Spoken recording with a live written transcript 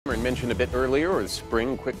mentioned a bit earlier, with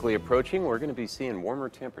spring quickly approaching, we're going to be seeing warmer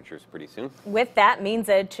temperatures pretty soon. With that means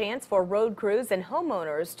a chance for road crews and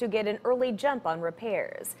homeowners to get an early jump on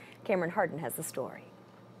repairs. Cameron Harden has the story.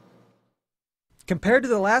 Compared to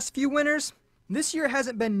the last few winters, this year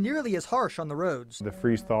hasn't been nearly as harsh on the roads. The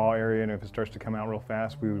freeze-thaw area, and if it starts to come out real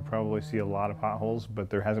fast, we would probably see a lot of potholes, but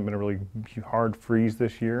there hasn't been a really hard freeze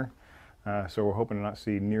this year. So we're hoping to not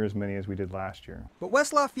see near as many as we did last year. But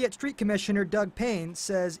West Lafayette Street Commissioner Doug Payne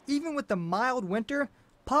says even with the mild winter,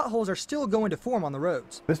 potholes are still going to form on the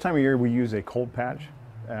roads. This time of year we use a cold patch.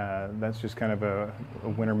 That's just kind of a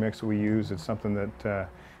winter mix that we use. It's something that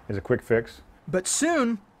is a quick fix. But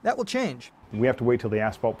soon that will change. We have to wait till the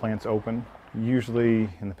asphalt plants open. Usually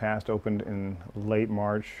in the past opened in late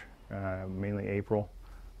March, mainly April.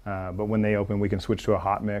 But when they open, we can switch to a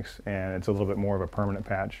hot mix, and it's a little bit more of a permanent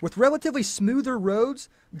patch. With relatively smoother roads,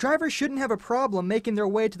 drivers shouldn't have a problem making their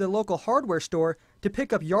way to the local hardware store to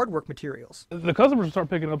pick up yard work materials. The customers will start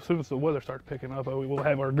picking up as soon as the weather starts picking up. We will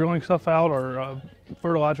have our drilling stuff out, our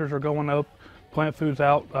fertilizers are going up, plant food's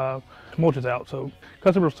out, mulch is out, so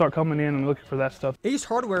customers will start coming in and looking for that stuff. Ace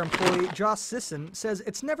Hardware employee Josh Sisson says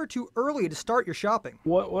it's never too early to start your shopping.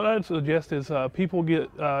 What I'd suggest is people get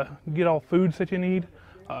all foods that you need.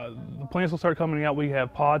 The plants will start coming out. We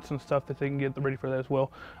have pods and stuff that they can get ready for that as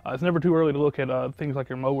well. It's never too early to look at things like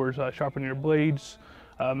your mowers, sharpen your blades,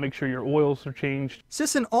 make sure your oils are changed.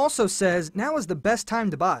 Sisson also says now is the best time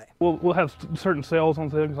to buy. We'll have certain sales on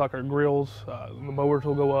things like our grills, the mowers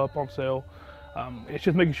will go up on sale. It's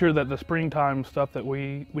just making sure that the springtime stuff that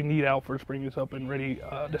we need out for spring is up and ready,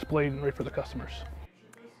 displayed and ready for the customers.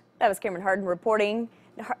 That was Cameron Harden reporting.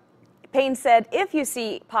 Payne said if you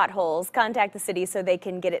see potholes, contact the city so they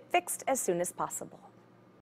can get it fixed as soon as possible.